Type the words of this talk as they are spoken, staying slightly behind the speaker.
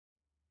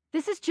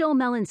This is Jill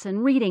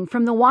Mellinson reading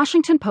from the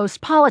Washington Post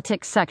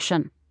Politics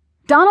section.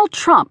 Donald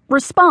Trump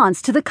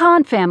responds to the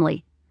Khan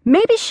family.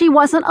 Maybe she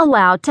wasn't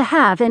allowed to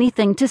have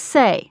anything to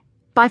say,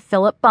 by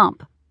Philip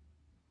Bump.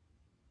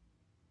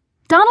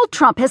 Donald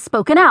Trump has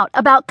spoken out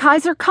about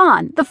Kaiser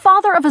Khan, the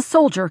father of a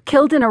soldier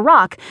killed in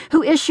Iraq,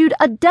 who issued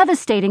a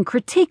devastating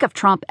critique of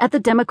Trump at the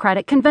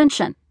Democratic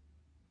convention.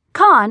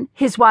 Khan,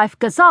 his wife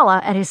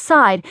Ghazala at his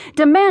side,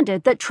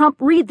 demanded that Trump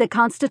read the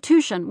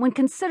Constitution when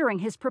considering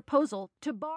his proposal to bar